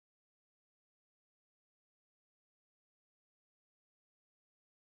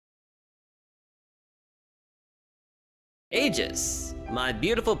Aegis, my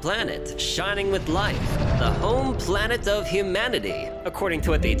beautiful planet, shining with life, the home planet of humanity, according to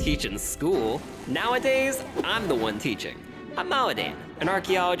what they teach in school. Nowadays, I'm the one teaching. I'm Maladane, an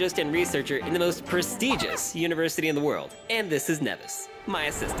archaeologist and researcher in the most prestigious university in the world. And this is Nevis, my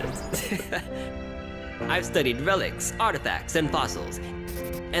assistant. I've studied relics, artifacts, and fossils,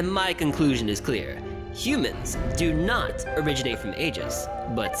 and my conclusion is clear. Humans do not originate from Aegis,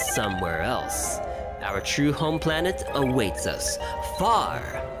 but somewhere else. Our true home planet awaits us, far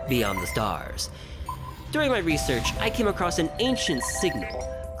beyond the stars. During my research, I came across an ancient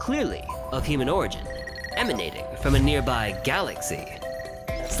signal, clearly of human origin, emanating from a nearby galaxy.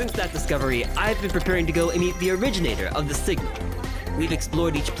 Since that discovery, I've been preparing to go and meet the originator of the signal. We've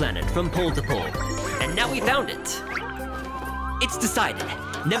explored each planet from pole to pole, and now we found it. It's decided.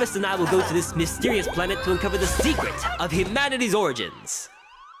 Nevis and I will go to this mysterious planet to uncover the secret of humanity's origins.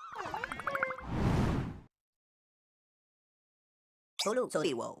 Solo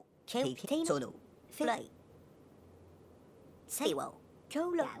solo Capítulo solo fly Salo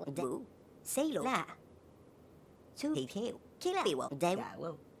Colo do Salo la Su Hill Kila Dew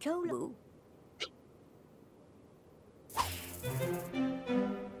Colo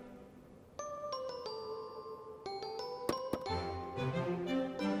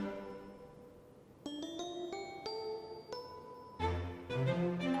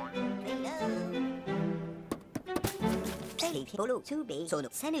Bolo to be sono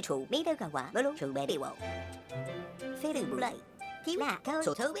sanitro made gawa bolo to be wo Fedu bulai Kila go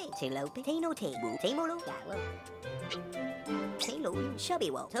so to be Tilo Tino table Tamolo gawa Tilo Shabby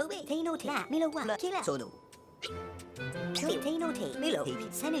wo to be Tino ta Milo wa Kila sono Tino ta Milo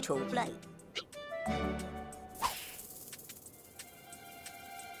sanitro flight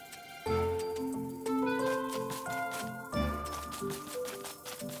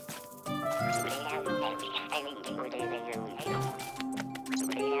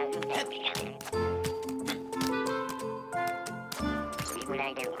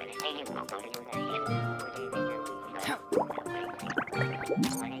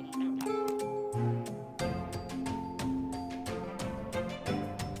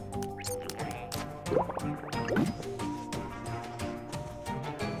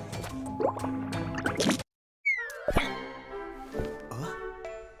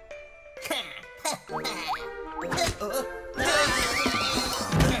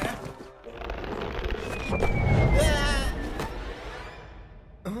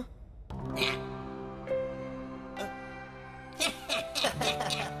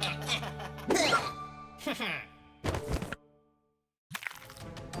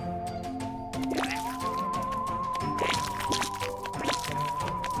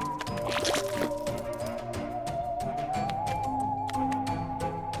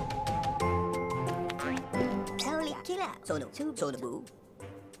Sono su sono bu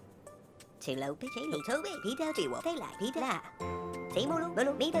Chỉ lâu biết chế lụt thấu bê Bí đeo chỉ bỏ tay lại bí đa Chế mô lúc bơ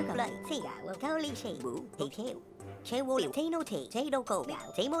lúc bí đeo gặp lại Chế gạo cao ly chế bú Thì theo Chế vô liệu chế nô thị Chế đâu cầu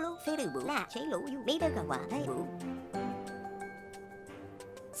gạo Chế mô lúc phê đừ bú Là chế lũ dù bí đeo gặp quả thay bú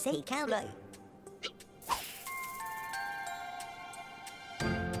Chế cao lợi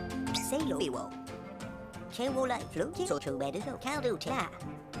Chế lũ biểu bộ Chế vô lại Lũ chế sổ trừ bè đứa cầu cao đưu chế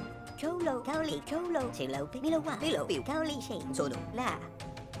Châu lâu cao lì châu lâu Chế lâu biết bí lâu quả Bí lâu biểu cao ly chế Sổ đủ là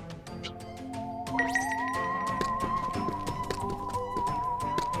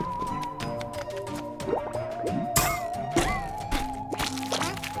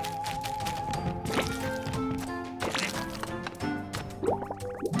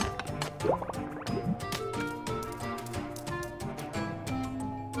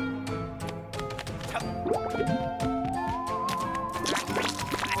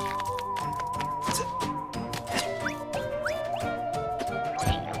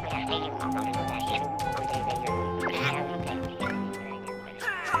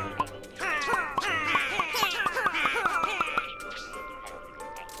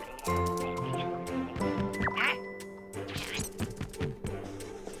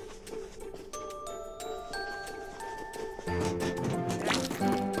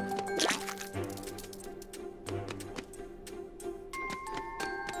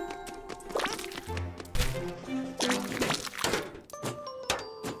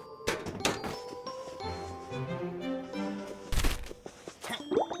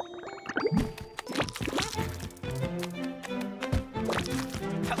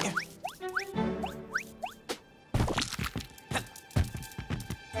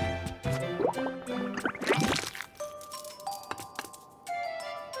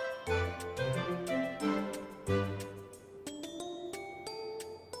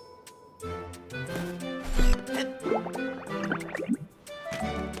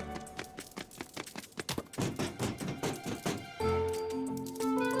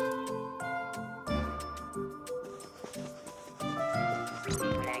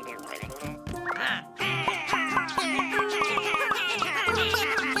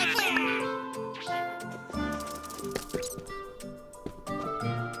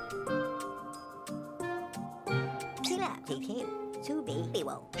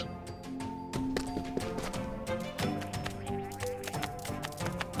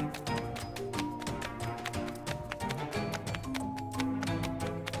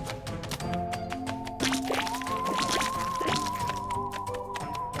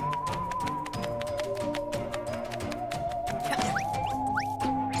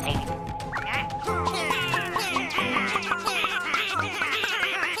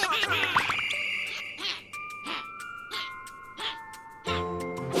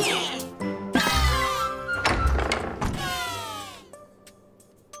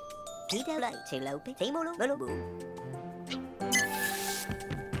lại xin lỗi tí mô luôn bù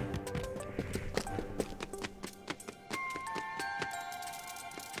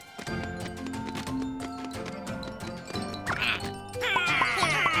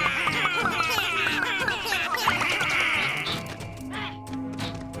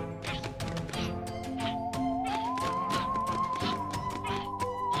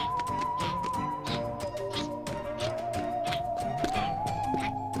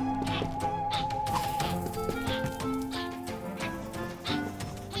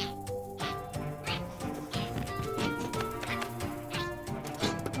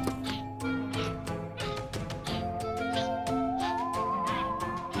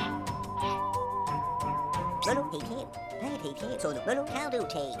Bolo thì theo, thế thì theo, số nụ bolo cao đầu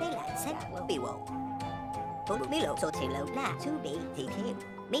thì thế lại sách bị bộ. Bolo mi lộ số thì lâu là chú bị thì theo,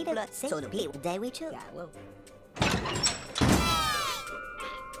 mi đâu là số nụ liệu đại quy chưa.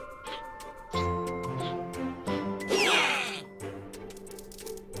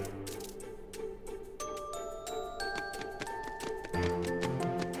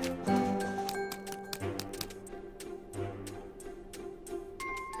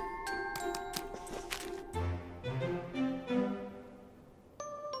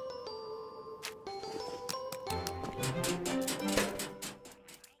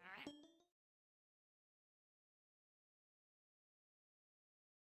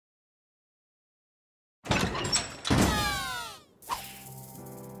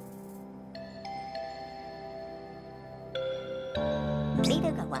 Mi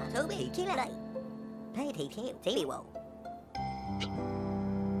đâu cả quả thấu bị kia là đây. Thế thì theo, thế bị bộ.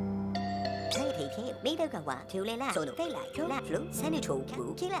 Thế thì theo, mi đâu cả quả thiếu lên là số nụ thế lại chỗ là lúc sẽ đi chủ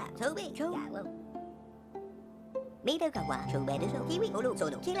vũ kia là thấu bị chỗ. Mi đâu cả quả trường bè được rồi, thì bị bộ lụ số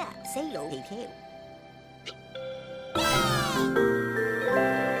nụ kia là xây lộ thì theo.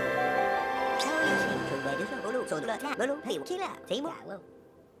 Trường bè được rồi, bộ lụ số nụ là bộ lụ hiểu kia là thế một.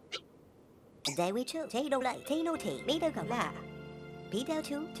 Đại quy chưa, thế đâu lại, thế nô thì mi đâu cả là. Bí đeo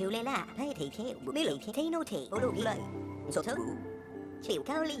chú, thiếu lê lạ, thế thì theo, bí lị thế nô thì, bộ lộ lợi, số thấu, chịu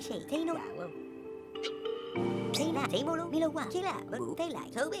cao ly xỉ thế nô. Thế là thế mô lô, bí lâu quả, chứ là, bú thế lại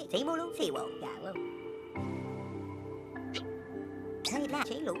thấu bê, thế mô lô, phỉ bộ, thế là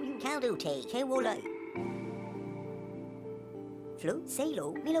chế lũ, cao đầu thể, theo vô lợi. Flú, xây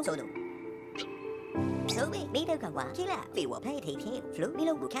lũ, bí lâu số nụ. Thấu bê, bí đeo cả quả, chứ là, phỉ bộ, thế thì theo, flú, bí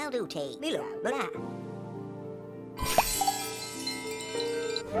lâu, cao đầu thể, bí lộ, bó lạ.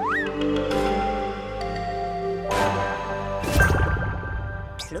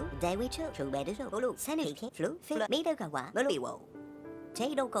 Flú, đại quy chưa, trường bè được rồi, bố lụ, xa nụ thì flú, phê luật, mi đâu cả quả, bố lụ bị bộ.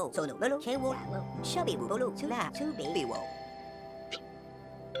 Chế đâu cầu, số nụ, bố lụ, chế vô, sao bị bố lụ, chứ là, chứ bị bộ.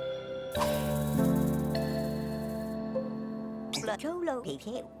 Luật châu lâu thì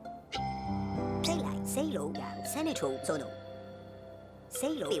theo. Thế lại, xây lụ, xa nụ trụ, số nụ.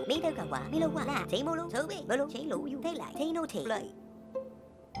 Xây lụ, biểu mi đâu cả quả, mi lâu quả là, chế mô lụ, thấu bê, bố lụ, chế lụ, thế lại, thế nô thì lợi.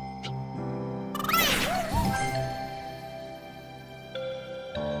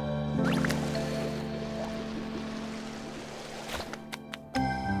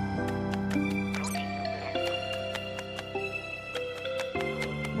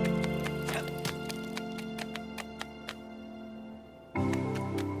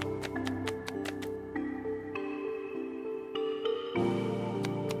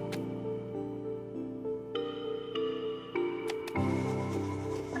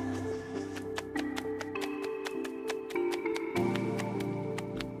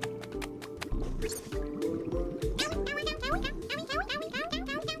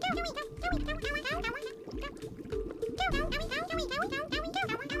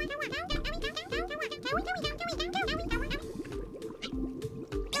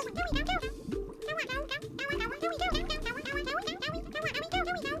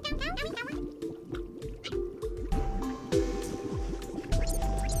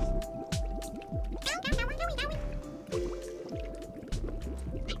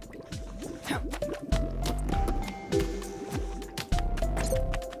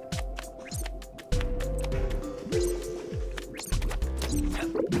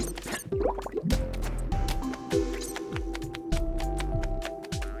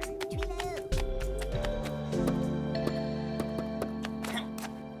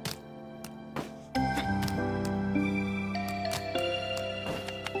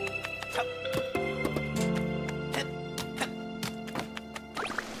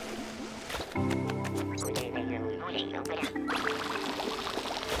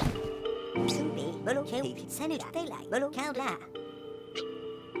 Thì sẽ được tay lại bơ lô cao là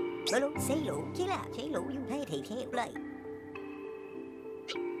bơ lô xây lũ chứ là chế lũ dùng thay thì theo lại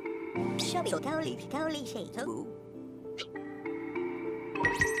Shop số cao ly xỉ số bù.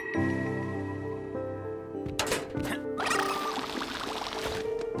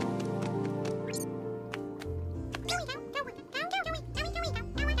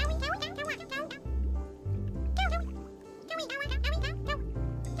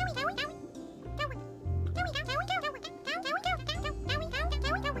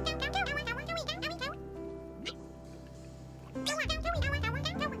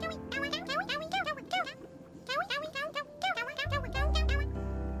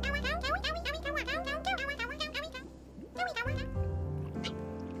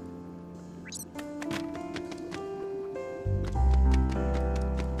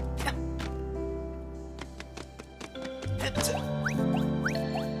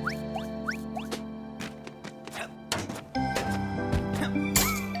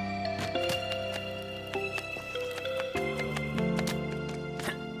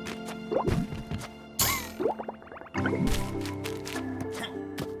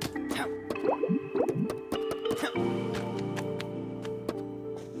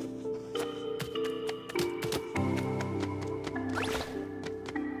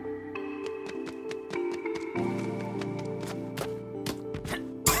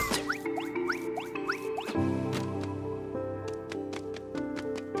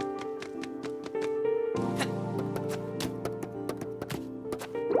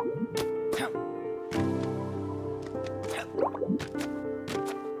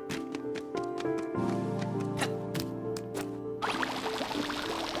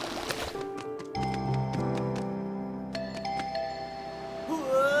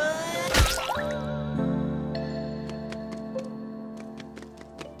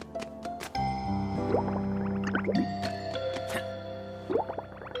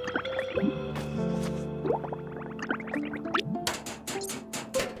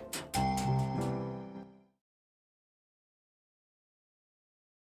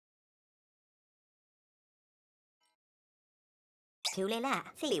 Ciudad,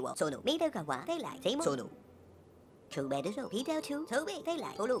 Ciudad, sono metieron te lại sono. Ciudad so video chu sobe te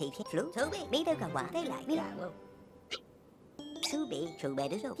lại follow thì flu sobe metieron te lại mierda. Sube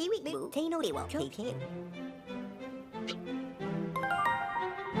Ciudad so kiwi bu te no dewa thì thế.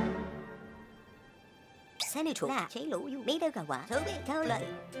 Sanctar là chế lũ yu metieron sobe cao lại.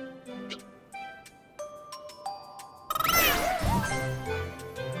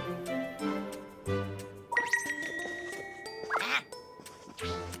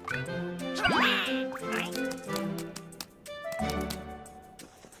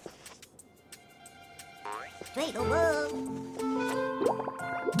 Wait, no more.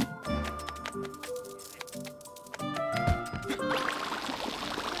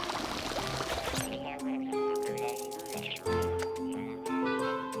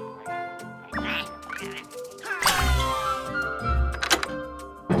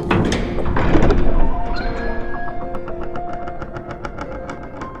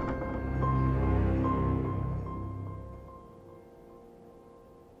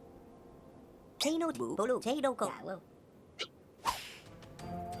 Thấy nó bự bố luôn, thấy đâu còn.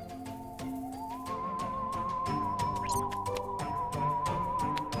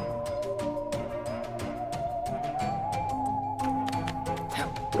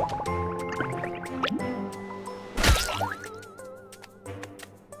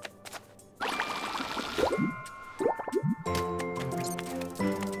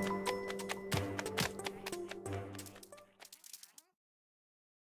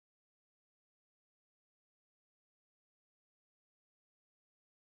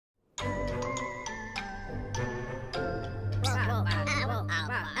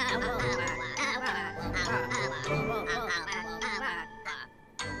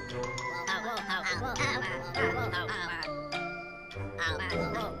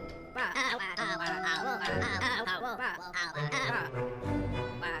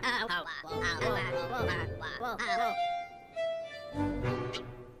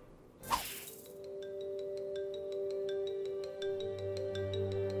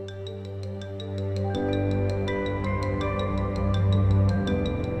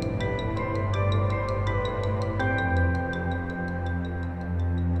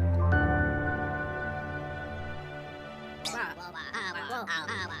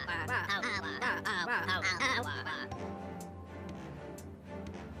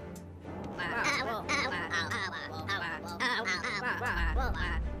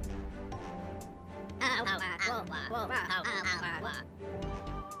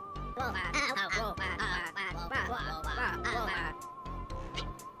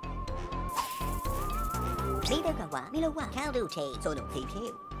 Metieron cao đủ thể sono thì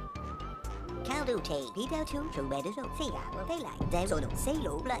theo. Cao đủ thể đi theo chú chủ bé được rồi. Xì gà, thế lại, dèo rồi nổ, xây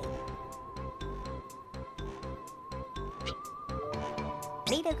lỗ lại.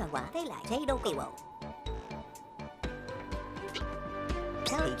 Đi đâu cả quá, thế lại, xây đâu kỳ bộ.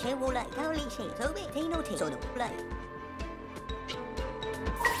 Cao thì chơi vô lại, cao ly xỉ thơ bê, thế nô thể rồi nổ lại.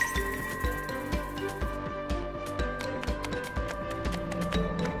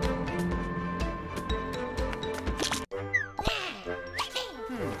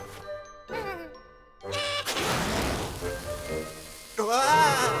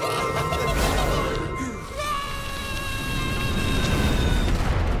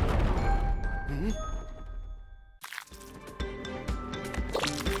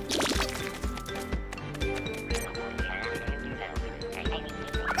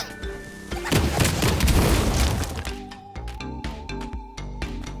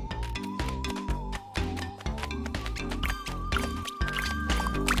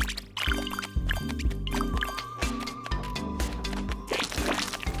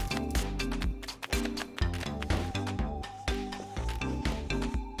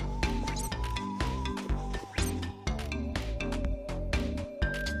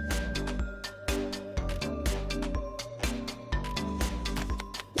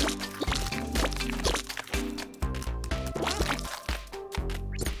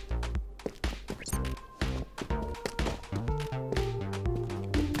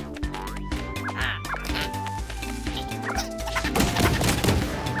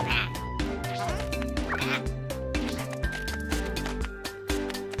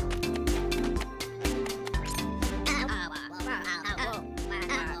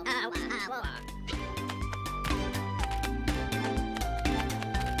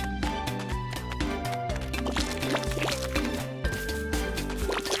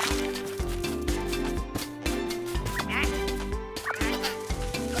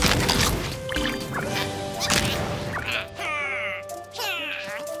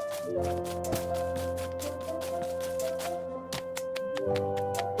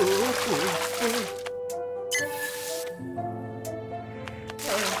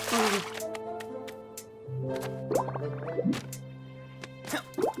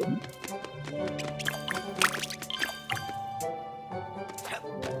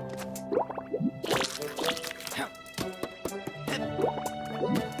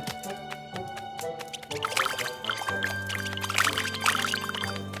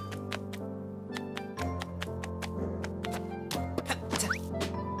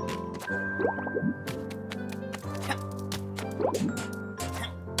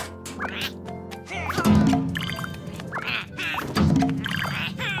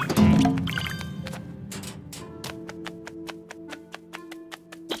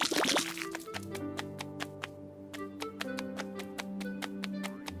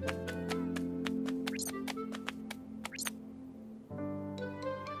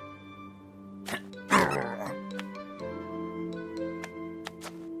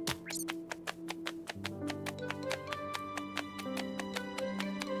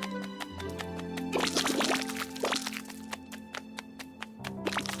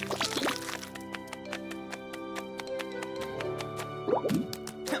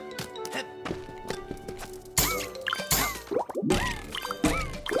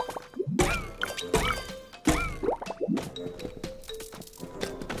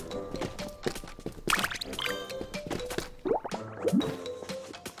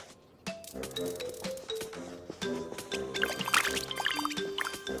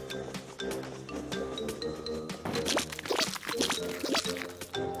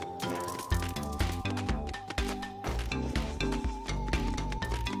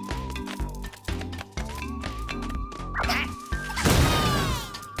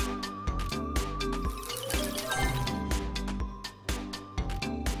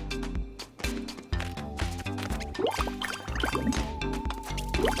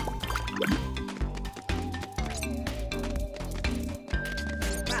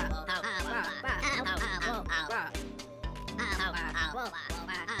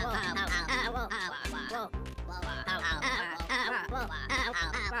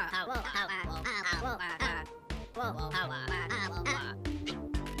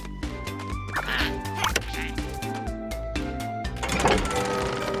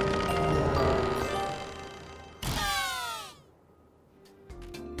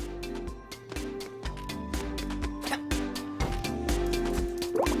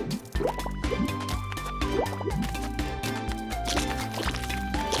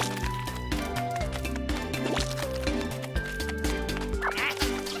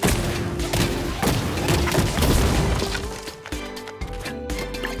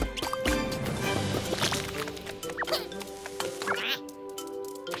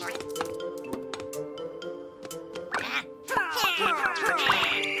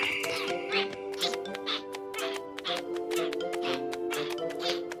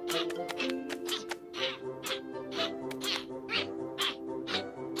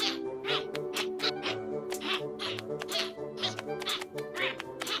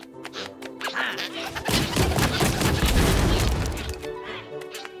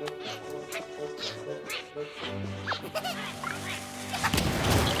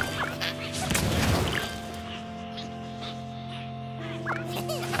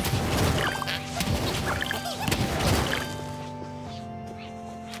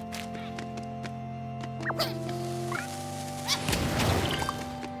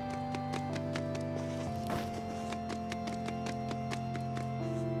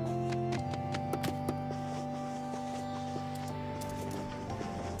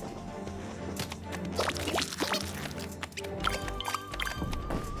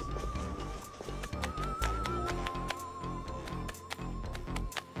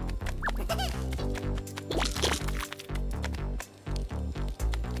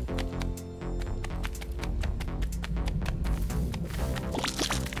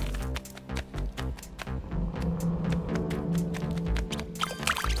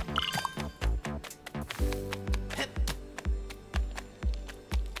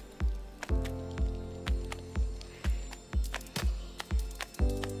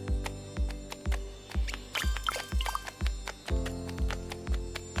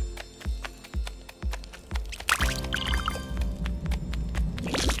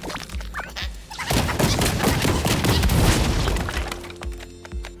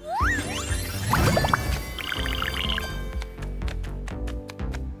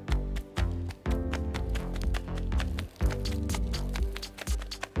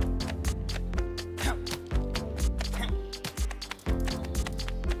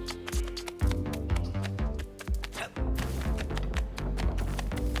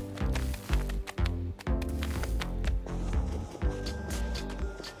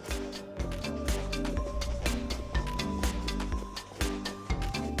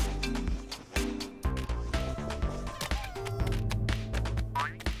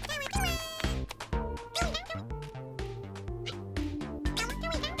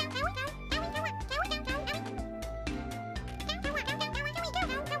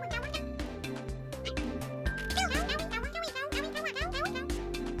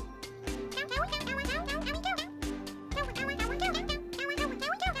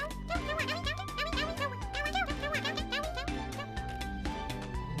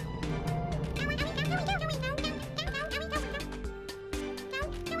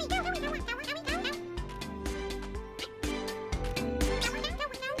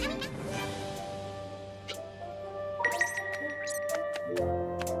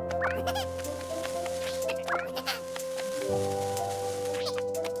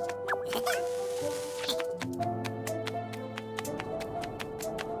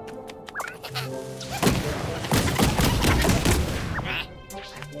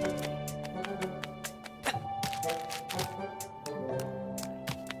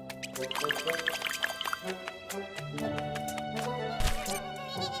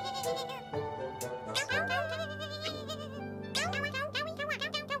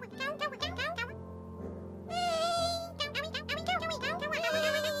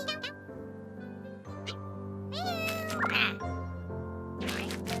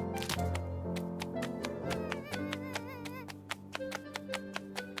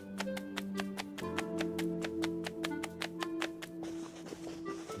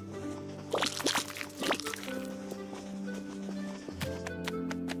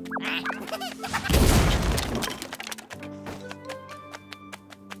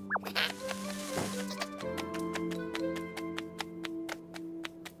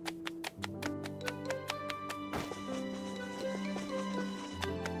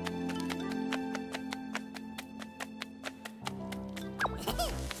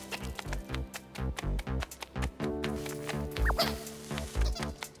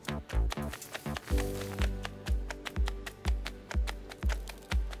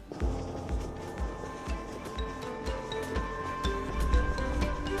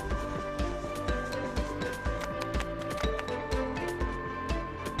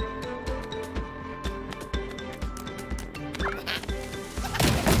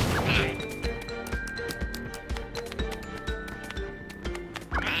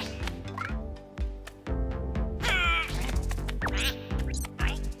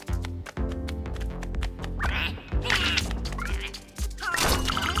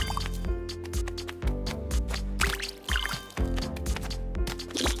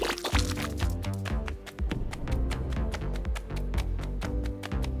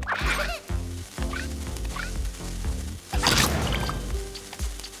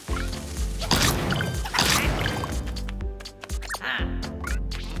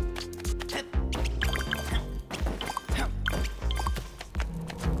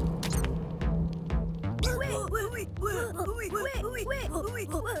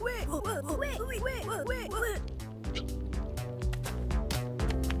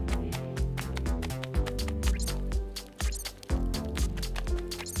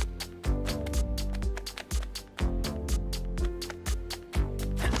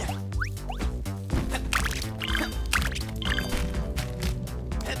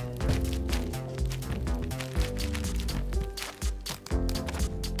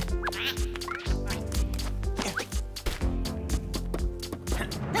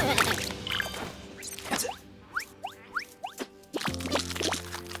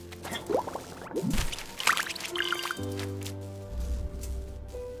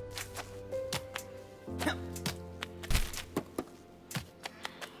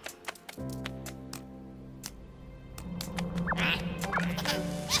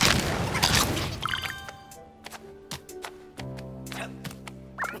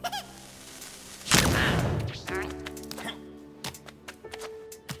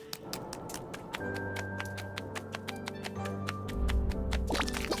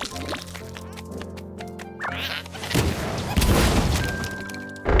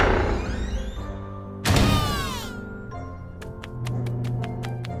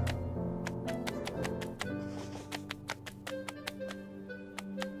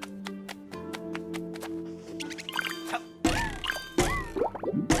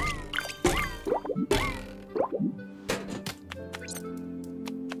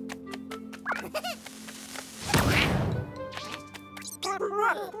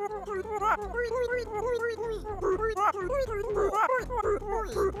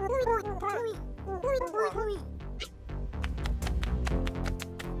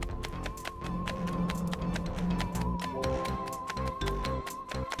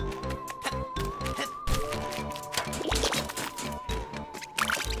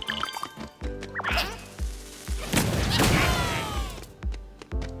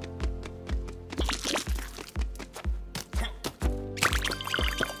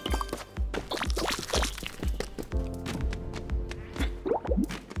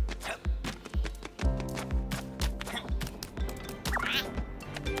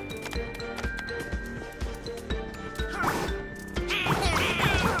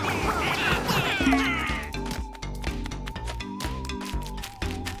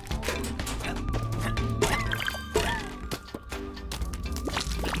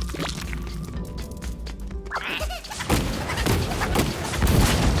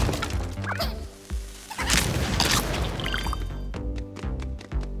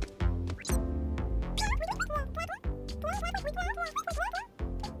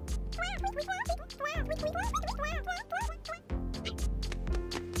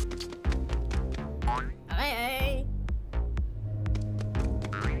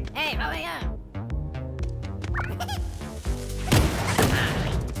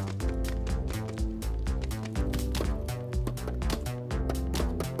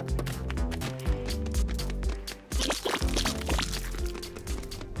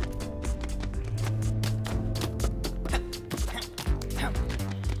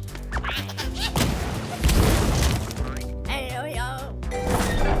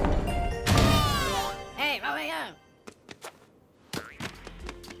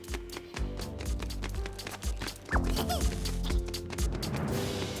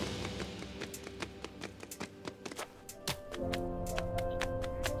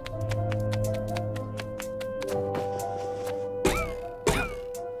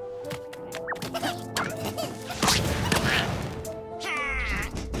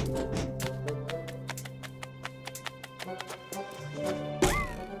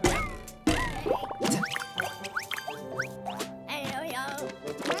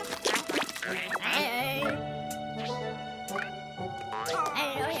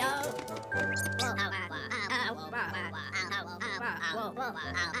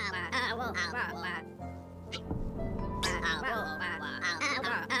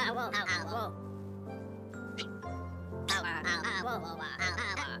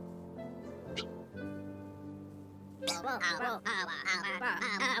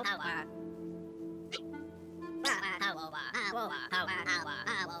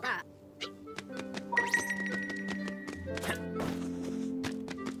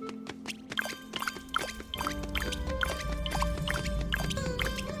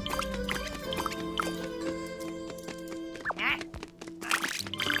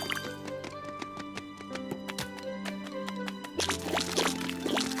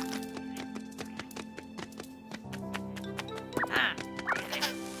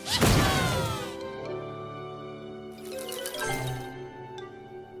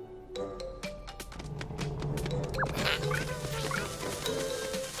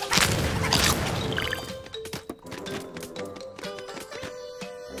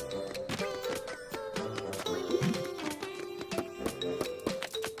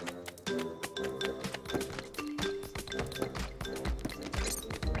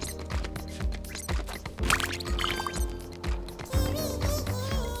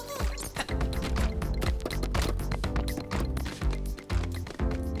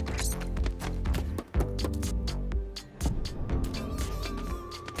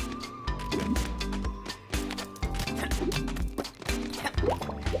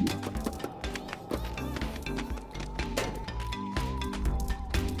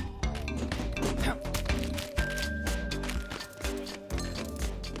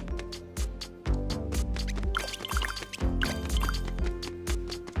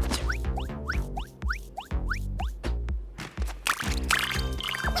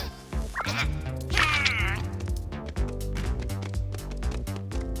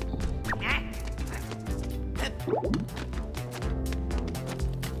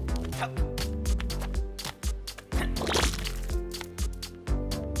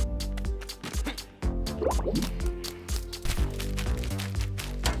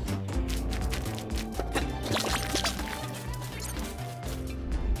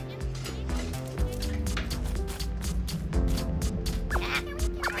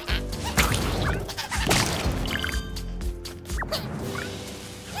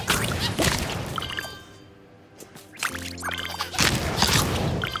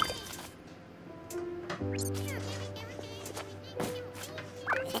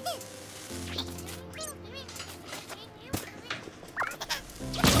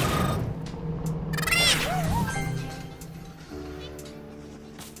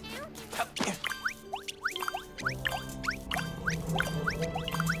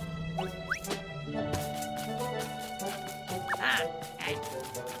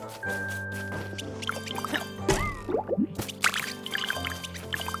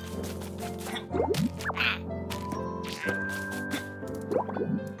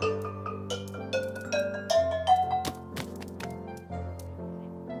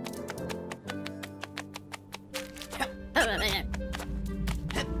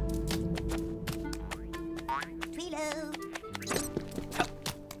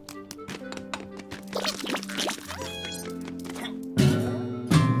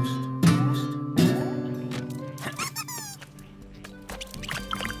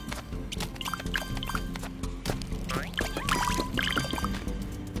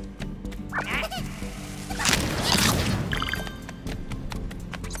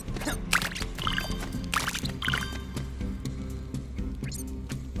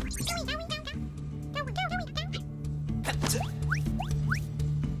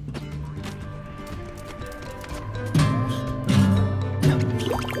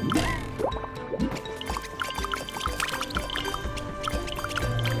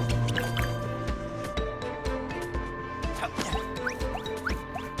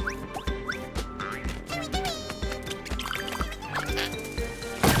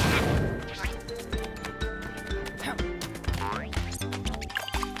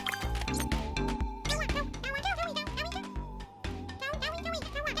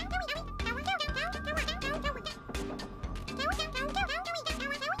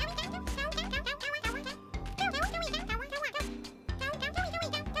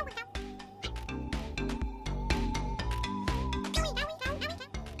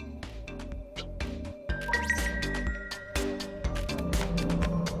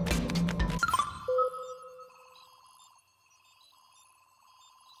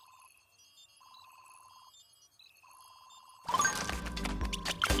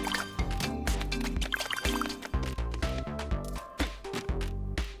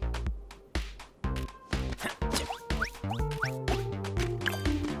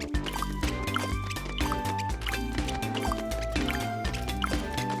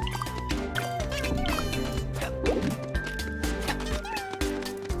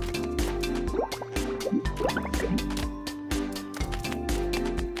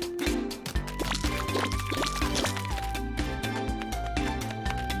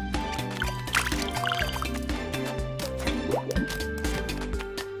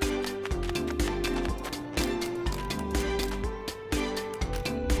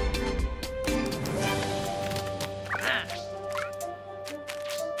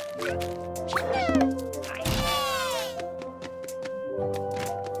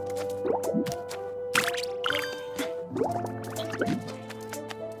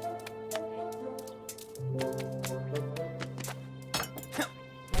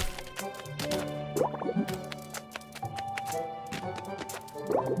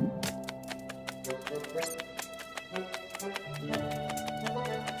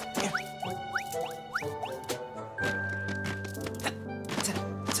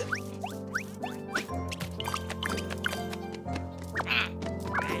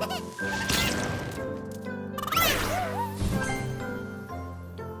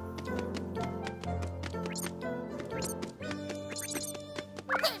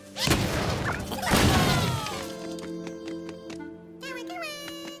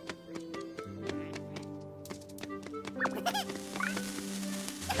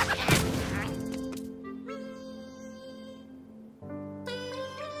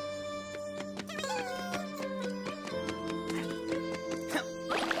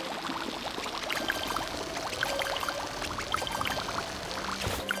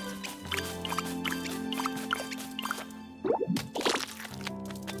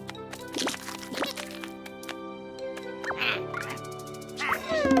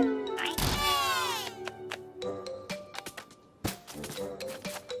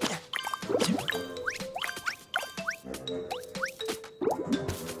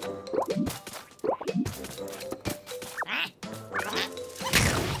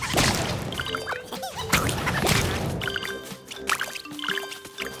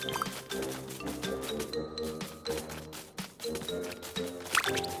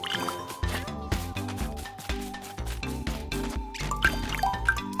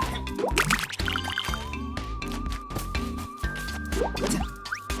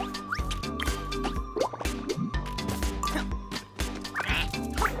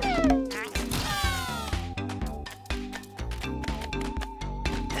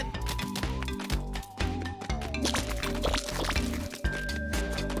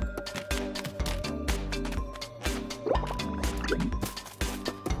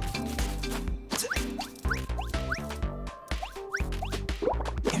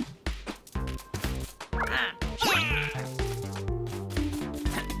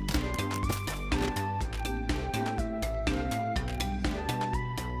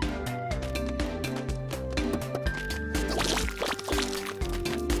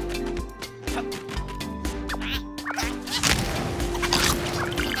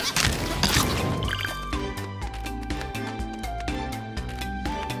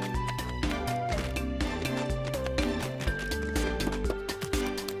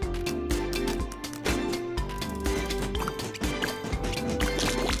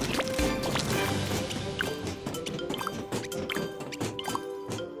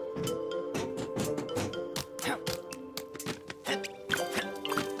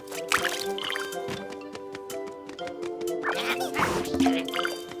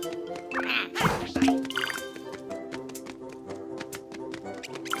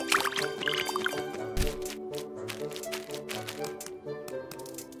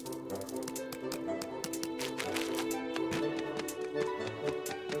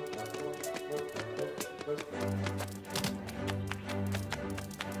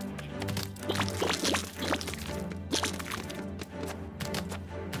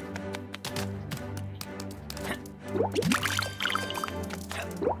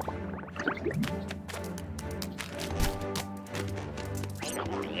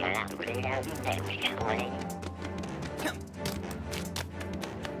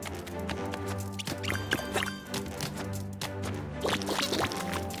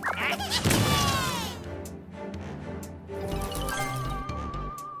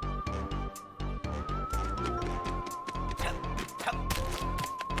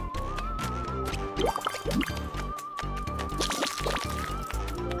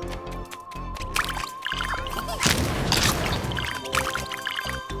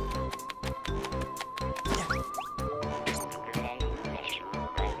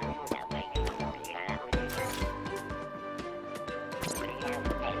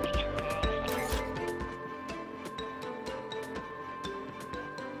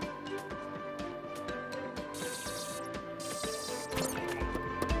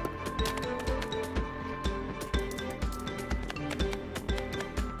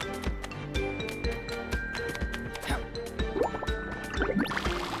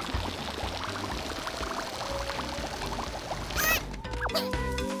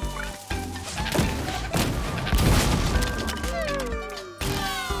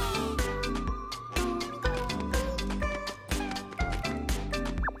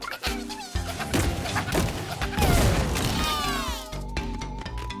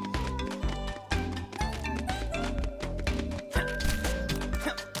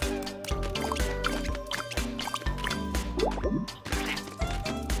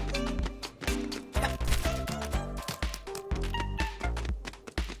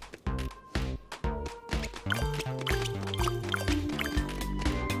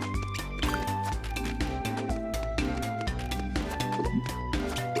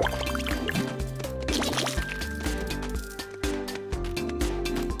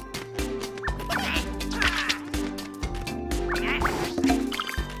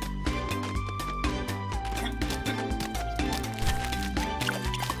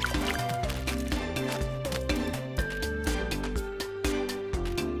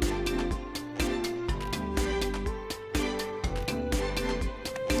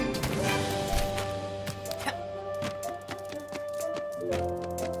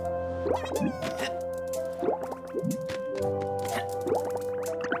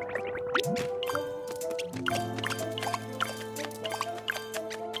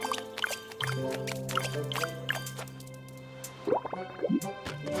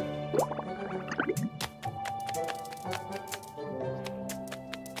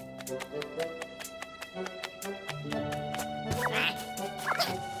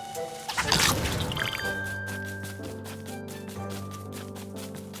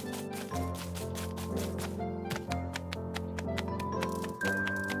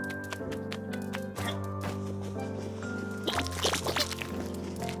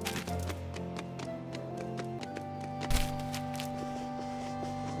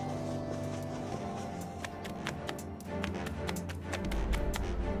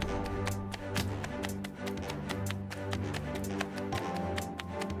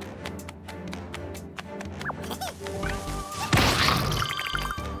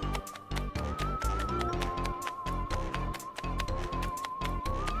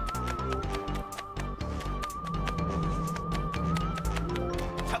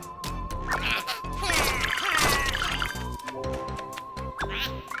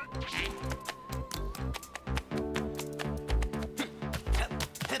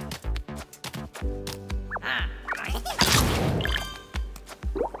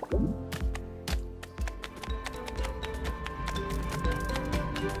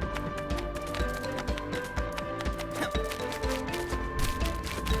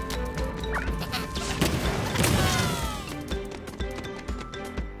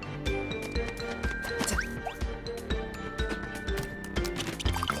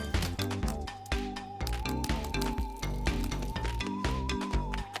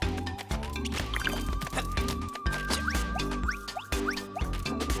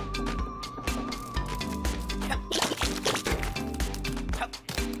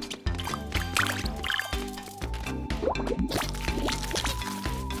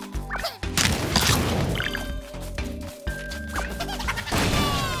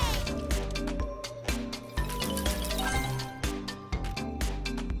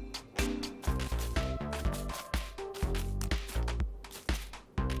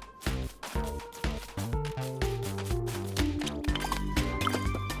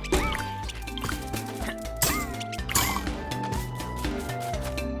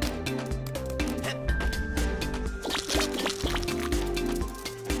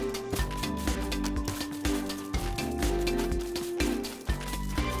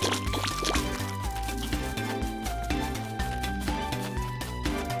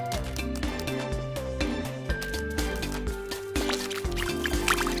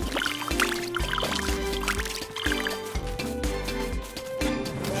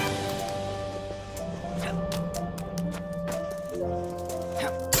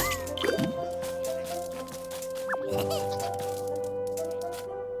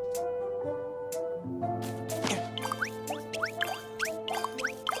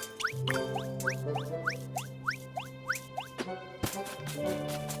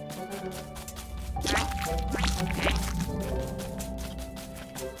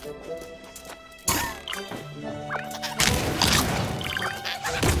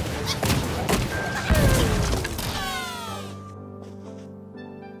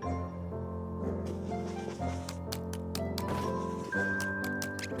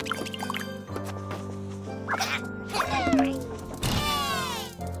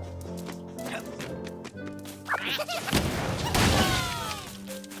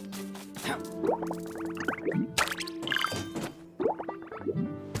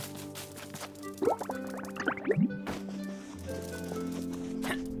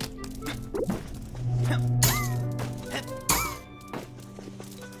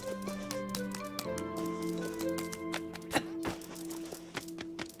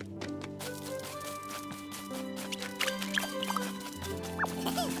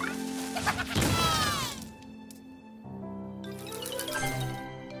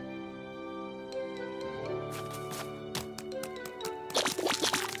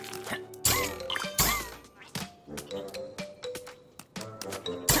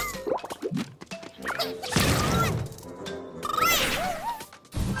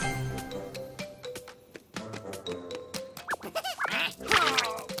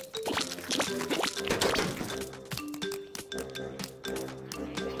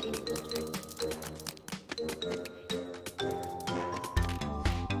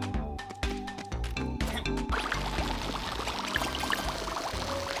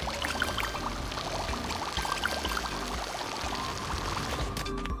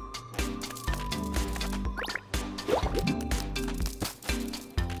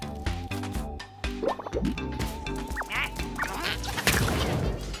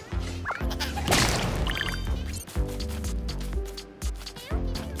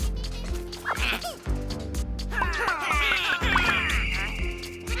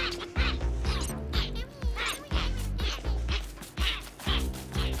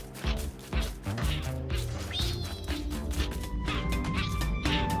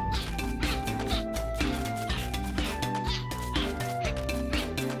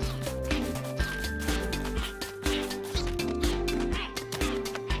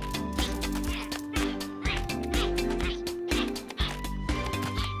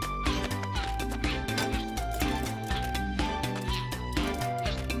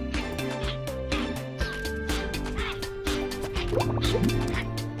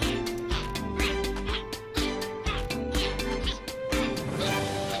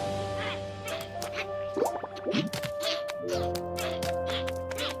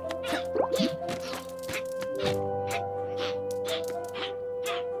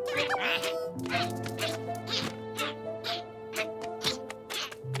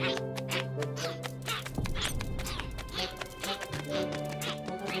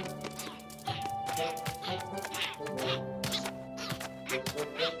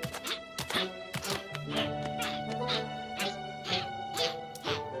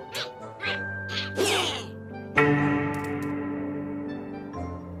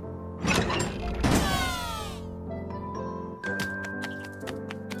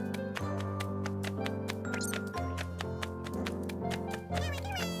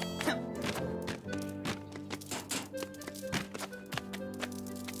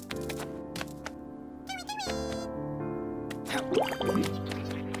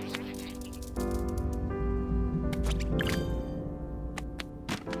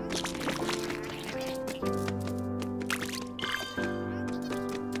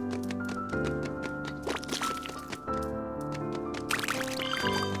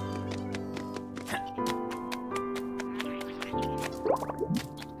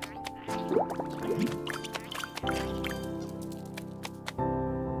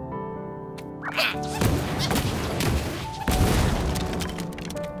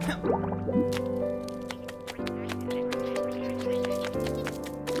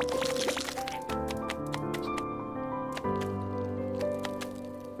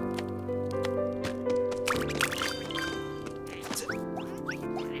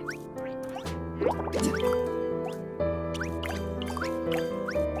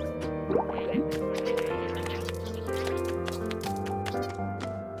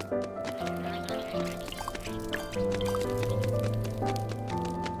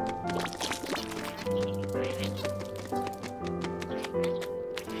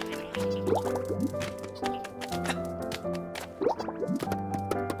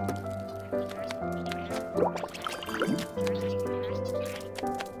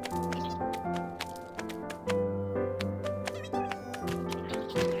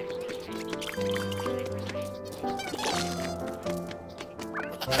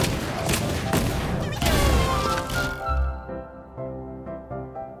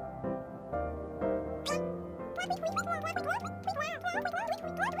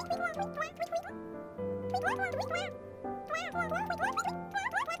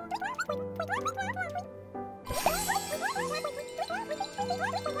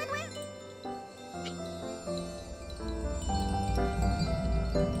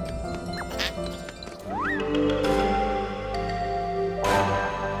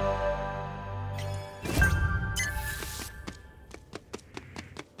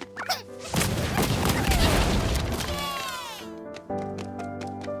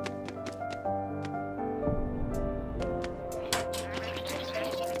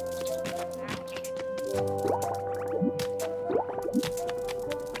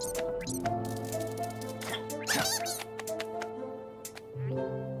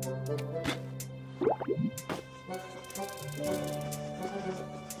 you